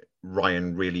where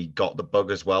Ryan really got the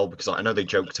bug as well, because I know they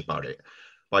joked about it,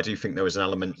 but I do think there was an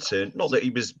element to, not that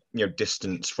he was,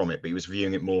 distanced from it, but he was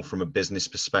viewing it more from a business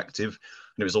perspective.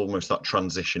 And it was almost that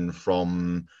transition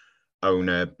from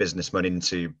owner, businessman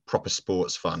into proper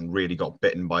sports fan, really got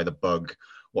bitten by the bug,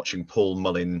 watching Paul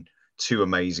Mullin, 2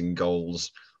 amazing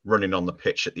goals, running on the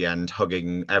pitch at the end,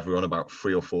 hugging everyone about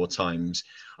 3 or 4 times.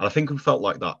 And I think we felt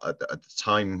like that at the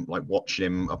time, like watching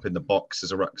him up in the box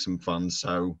as a Wrexham fan.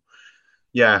 So,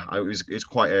 yeah, it's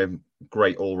quite a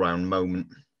great all-round moment.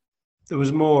 There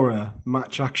was more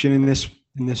match action in this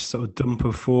sort of dump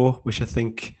of 4, which I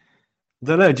think, I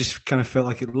don't know, just kind of felt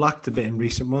like it lacked a bit in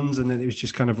recent ones, and then it was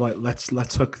just kind of like let's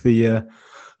hook the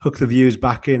viewers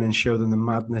back in and show them the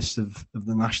madness of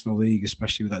the National League,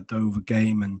 especially with that Dover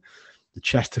game and the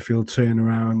Chesterfield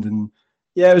turnaround. And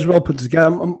yeah, it was well put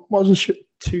together. I wasn't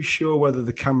too sure whether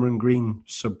the Cameron Green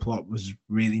subplot was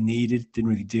really needed. Didn't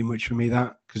really do much for me,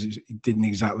 that, because it didn't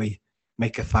exactly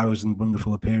make 1,000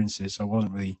 wonderful appearances. So I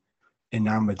wasn't really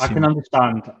enamored. I can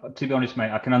understand, to be honest,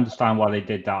 mate, I can understand why they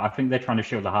did that. I think they're trying to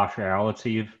show the harsh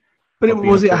reality of. But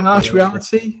was it a harsh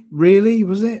reality? Really?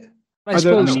 Was it? I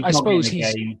suppose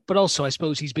he's, but also I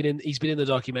suppose he's been in the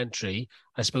documentary.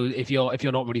 I suppose if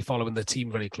you're not really following the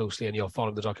team very closely and you're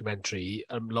following the documentary,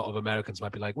 a lot of Americans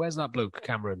might be like, "Where's that bloke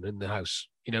Cameron in the house?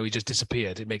 He just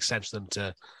disappeared." It makes sense for them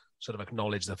to sort of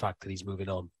acknowledge the fact that he's moving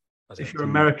on. If you're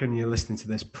American and you're listening to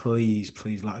this, please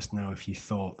let us know if you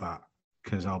thought that,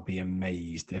 because I'll be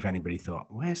amazed if anybody thought,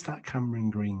 "Where's that Cameron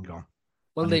Green gone?"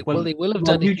 Well, they will have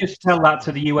done. You just tell that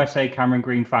to the USA Cameron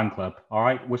Green fan club, all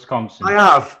right? Wisconsin. I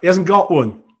have. He hasn't got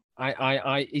one.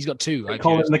 He's got 2. They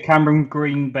call them the Cameron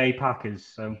Green Bay Packers.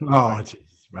 So. Oh,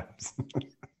 Jesus.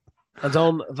 And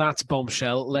on that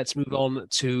bombshell, let's move on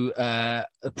to a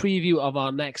preview of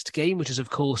our next game, which is, of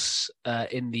course,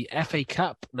 in the FA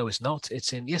Cup. No, it's not.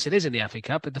 It is in the FA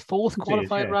Cup, in the 4th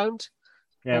qualifying round.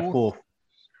 Yeah, 4th.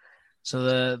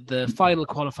 So the final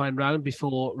qualifying round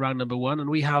before round number 1, and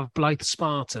we have Blyth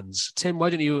Spartans. Tim, why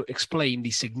don't you explain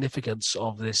the significance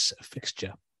of this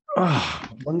fixture? Oh,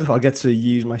 wonderful. I get to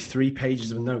use my 3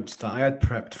 pages of notes that I had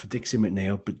prepped for Dixie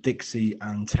McNeil, but Dixie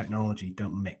and technology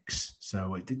don't mix.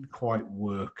 So it didn't quite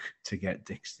work to get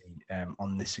Dixie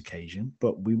on this occasion,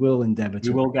 but we will endeavour to.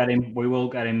 We will get him.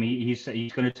 He's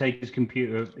going to take his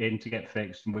computer in to get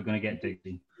fixed, and we're going to get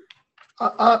Dixie.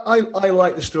 I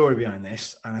like the story behind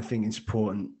this, and I think it's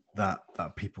important that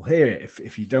people hear it.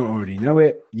 If you don't already know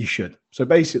it, you should. So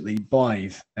basically,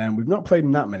 Blyth, and we've not played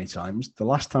him that many times. The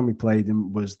last time we played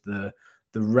him was the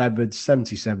revered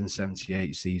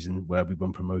 77-78 season, where we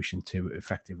won promotion to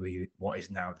effectively what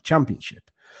is now the Championship.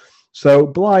 So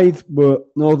Blyth were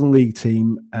Northern League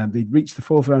team, and they'd reached the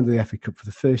 4th round of the FA Cup for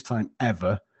the first time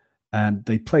ever, and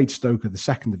they played Stoke of the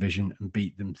 2nd Division and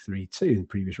beat them 3-2 in the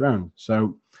previous round.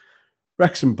 So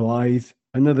Wrexham Blyth,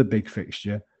 another big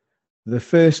fixture. The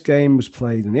first game was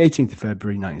played on the 18th of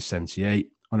February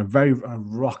 1978 on a very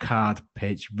rock-hard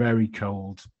pitch, very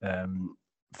cold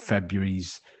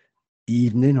February's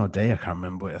evening or day. I can't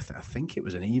remember. I think it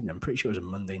was an evening. I'm pretty sure it was a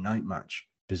Monday night match,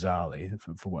 bizarrely,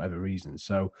 for whatever reason.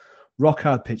 So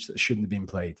rock-hard pitch that shouldn't have been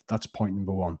played. That's point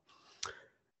number 1.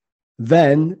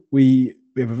 Then we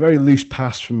have a very loose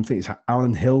pass from, I think it's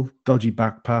Alan Hill, dodgy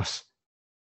back pass.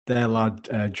 Their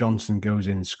lad Johnson goes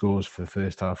in and scores for the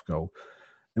first half goal.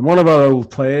 And one of our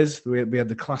old players, we had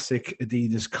the classic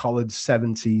Adidas collared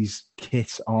 70s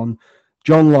kit on.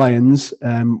 John Lyons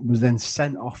was then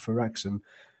sent off for Wrexham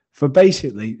for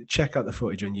basically, check out the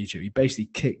footage on YouTube. He basically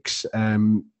kicks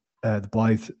the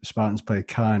Blyth Spartans player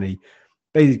Carney,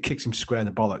 basically kicks him square in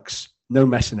the bollocks. No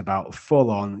messing about,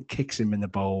 full on, kicks him in the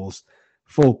balls,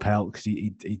 full pelt, because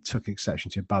he took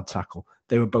exception to a bad tackle.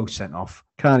 They were both sent off.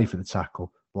 Carney for the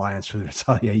tackle, Lyons for the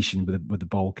retaliation with the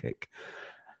ball kick.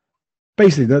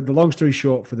 Basically, the long story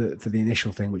short for the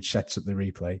initial thing, which sets up the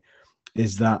replay,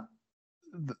 is that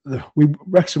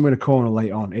Wrexham win a corner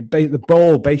late on. The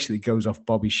ball basically goes off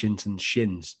Bobby Shinton's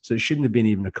shins, so it shouldn't have been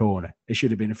even a corner. It should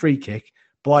have been a free kick.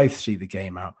 Blyth see the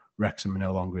game out. Wrexham are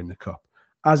no longer in the cup.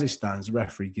 As it stands, the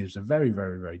referee gives a very,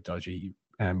 very, very dodgy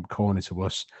corner to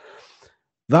us.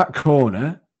 That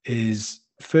corner is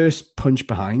first punch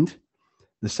behind.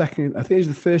 The second, I think it's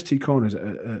the first 2 corners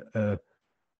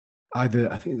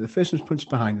either, I think the first one's punched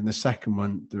behind and the second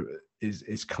one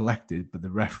is collected, but the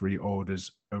referee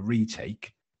orders a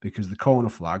retake because the corner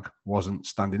flag wasn't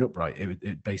standing upright.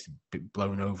 It basically been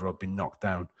blown over or been knocked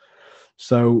down.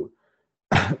 So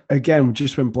again,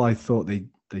 just when Blythe thought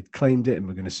they'd claimed it and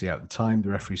we're going to see out the time, the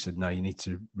referee said, no, you need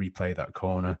to replay that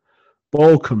corner.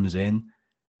 Ball comes in.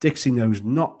 Dixie knows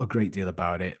not a great deal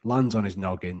about it, lands on his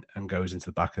noggin and goes into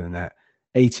the back of the net.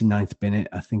 89th minute.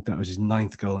 I think that was his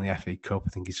 9th goal in the FA Cup. I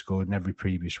think he scored in every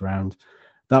previous round.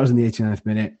 That was in the 89th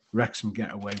minute. Wrexham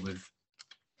get away with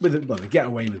they get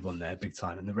away with one there big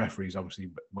time. And the referees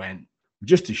obviously went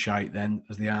just as shite then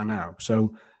as they are now.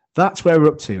 So that's where we're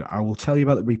up to. I will tell you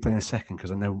about the replay in a second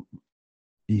because I know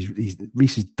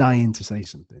Reese is dying to say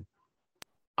something.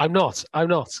 I'm not. I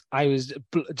was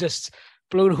just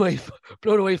blown away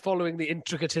following the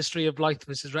intricate history of Blythe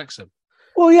versus Wrexham.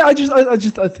 Well, yeah, I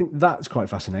think that's quite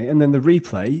fascinating. And then the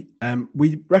replay,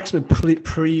 Wrexham had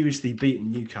previously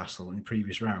beaten Newcastle in the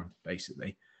previous round.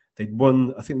 Basically, they'd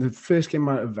won. I think the first game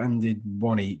might have ended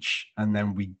 1 each, and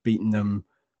then we'd beaten them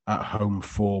at home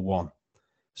 4-1.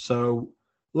 So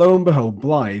lo and behold,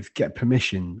 Blythe get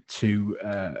permission to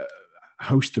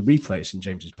host the replay at St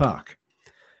James's Park.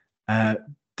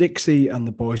 Dixie and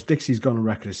the boys, Dixie's gone on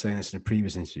record as saying this in a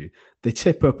previous interview, they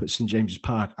tip up at St James's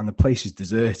Park and the place is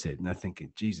deserted. And they're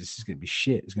thinking, Jesus, this is going to be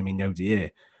shit. There's going to be nobody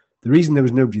here. The reason there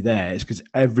was nobody there is because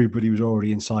everybody was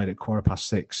already inside at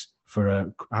 6:15 for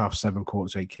a 7:30,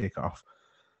 8:15 kickoff.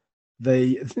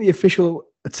 I think the official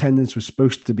attendance was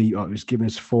supposed to be, it was given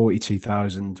as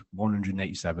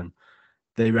 42,187.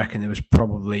 They reckon there was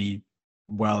probably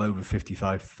well over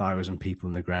 55,000 people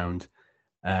in the ground.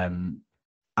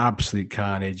 Absolute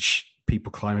carnage, people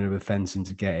climbing over the fencing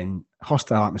to get in,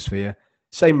 hostile atmosphere,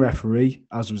 same referee,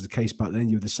 as was the case back then.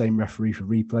 You were the same referee for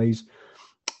replays.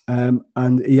 And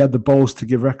he had the balls to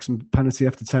give Wrexham a penalty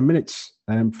after 10 minutes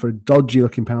for a dodgy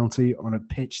looking penalty on a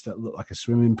pitch that looked like a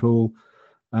swimming pool.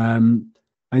 And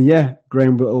yeah,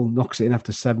 Graham Whittle knocks it in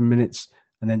after 7 minutes.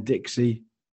 And then Dixie,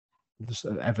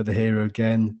 ever the hero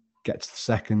again, gets the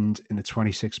second in the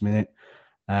 26th minute.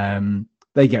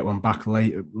 They get one back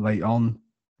late on.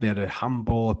 They had a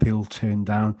handball appeal turned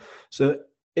down. So,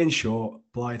 in short,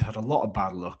 Blythe had a lot of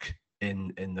bad luck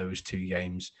in those two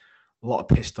games. A lot of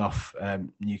pissed off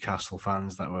Newcastle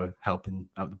fans that were helping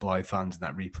out the Blythe fans in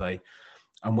that replay.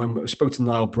 And when we spoke to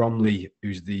Niall Bromley,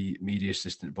 who's the media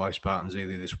assistant at Blythe Spartans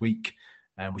earlier this week,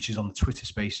 which is on the Twitter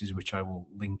Spaces, which I will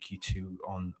link you to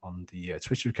on the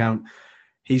Twitter account,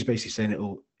 he's basically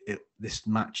saying this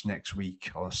match next week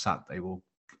or Saturday will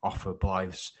offer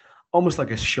Blythe's almost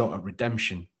like a shot at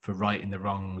redemption for righting the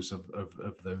wrongs of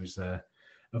those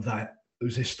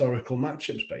historical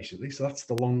matchups, basically. So that's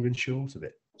the long and short of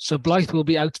it. So Blythe will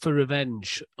be out for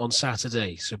revenge on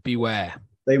Saturday. So beware.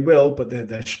 They will, but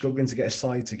they're struggling to get a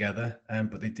side together.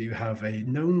 But they do have a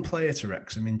known player to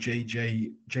Wrexham in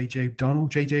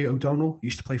JJ O'Donnell.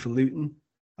 Used to play for Luton.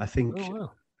 I think. Oh,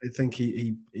 wow. I think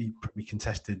he probably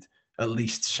contested at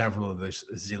least several of those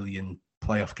zillion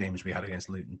playoff games we had against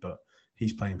Luton, but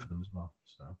he's playing for them as well.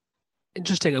 So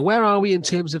interesting. And where are we in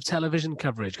terms of television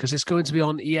coverage? Because it's going to be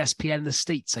on ESPN the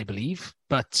States, I believe.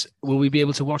 But will we be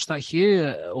able to watch that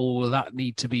here, or will that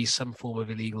need to be some form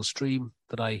of illegal stream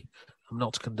that I am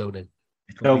not condoning?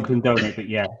 Don't condone it, but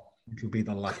yeah, it'll be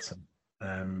the latter.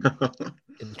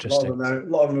 Interesting. A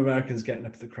lot of Americans getting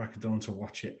up at the crack of dawn to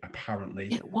watch it. Apparently,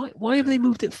 yeah, why have they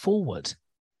moved it forward?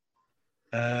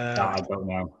 I don't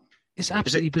know. It's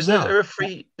absolutely bizarre.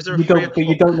 You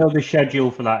don't know the schedule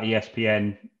for that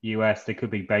ESPN US. There could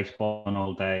be baseball on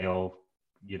all day, or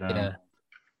Yeah.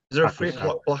 Is there a free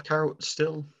blackout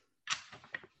still?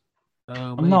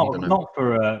 Not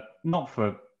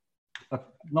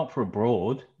for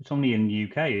abroad. It's only in the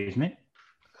UK, isn't it?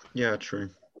 Yeah, true.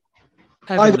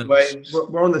 Either way,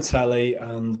 we're on the telly,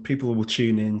 and people will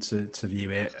tune in to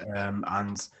view it.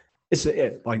 And it's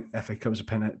like FA Cup's a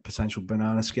potential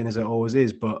banana skin, as it always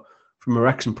is, but from a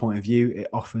Wrexham point of view, it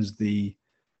offers the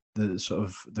sort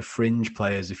of the fringe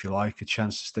players, if you like, a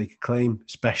chance to stake a claim,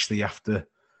 especially after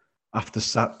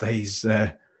Saturday's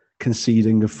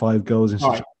conceding of 5 goals in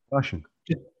such fashion.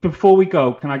 Just before we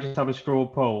go, can I just have a straw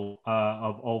poll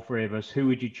of all three of us? Who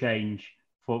would you change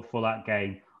for that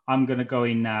game? I'm going to go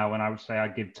in now, and I would say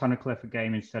I'd give Tunnicliffe a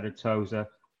game instead of Tozer.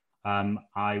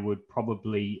 I would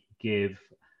probably give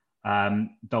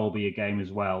Dolby a game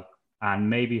as well, and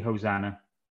maybe Hosanna.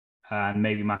 And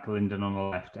maybe McAlinden on the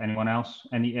left. Anyone else?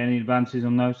 Any advances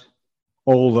on those?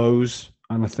 All those,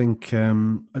 and I think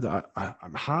I'm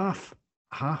half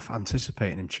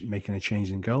anticipating him making a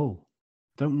change in goal.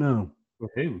 Don't know.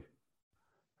 With who?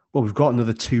 Well, we've got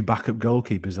another 2 backup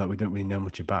goalkeepers that we don't really know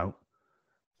much about.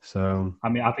 So I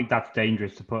mean, I think that's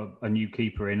dangerous to put a new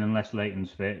keeper in unless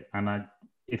Leighton's fit. And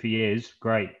if he is,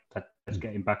 great. Let's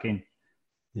get him back in.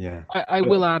 Yeah. I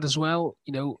will add as well,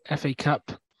 FA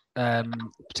Cup.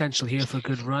 potential here for a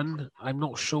good run. I'm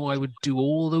not sure I would do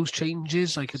all those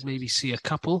changes. I could maybe see a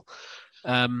couple,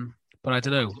 but I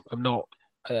don't know. I'm not.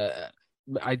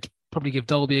 I'd probably give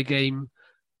Dolby a game.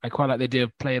 I quite like the idea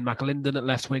of playing McAlinden at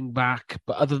left wing back,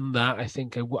 but other than that, I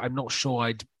think I'm not sure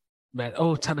I'd.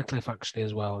 Tunnicliffe actually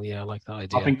as well. Yeah, I like that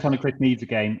idea. I think Tunnicliffe needs a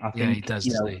game. I think he does.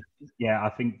 I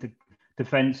think the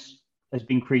defence has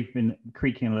been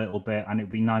creaking a little bit, and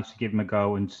it'd be nice to give him a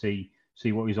go and see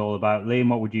what he's all about. Liam,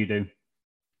 what would you do?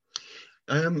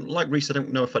 Like Reese, I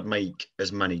don't know if I'd make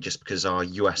as many just because our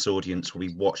US audience will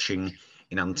be watching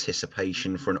in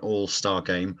anticipation for an all-star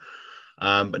game.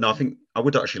 But no, I think I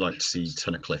would actually like to see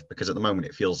Tunnicliffe because at the moment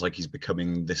it feels like he's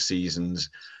becoming this season's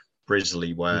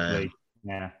Brisley, where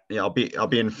I'll be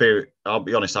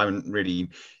honest, I haven't really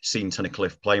seen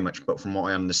Tunnicliffe play much, but from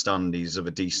what I understand, he's of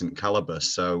a decent caliber.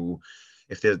 So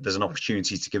if there's an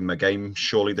opportunity to give him a game,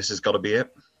 surely this has got to be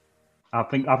it. I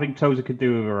think Tozer could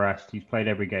do with a rest. He's played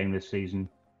every game this season.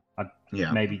 I'd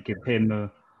maybe give him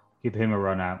a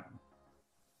run out.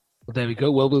 Well, there we go.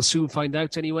 Well, we'll soon find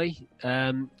out anyway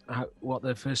what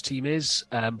the first team is.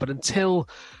 But until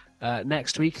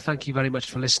next week, thank you very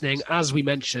much for listening. As we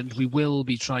mentioned, we will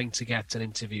be trying to get an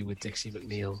interview with Dixie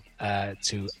McNeil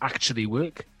to actually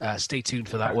work. Stay tuned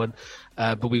for that one.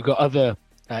 But we've got other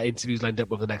interviews lined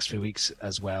up over the next few weeks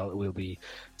as well. We'll be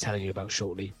telling you about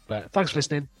shortly. But thanks for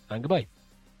listening and goodbye.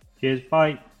 Cheers.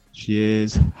 Bye.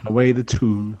 Cheers. Away the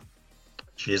tune.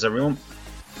 Cheers, everyone.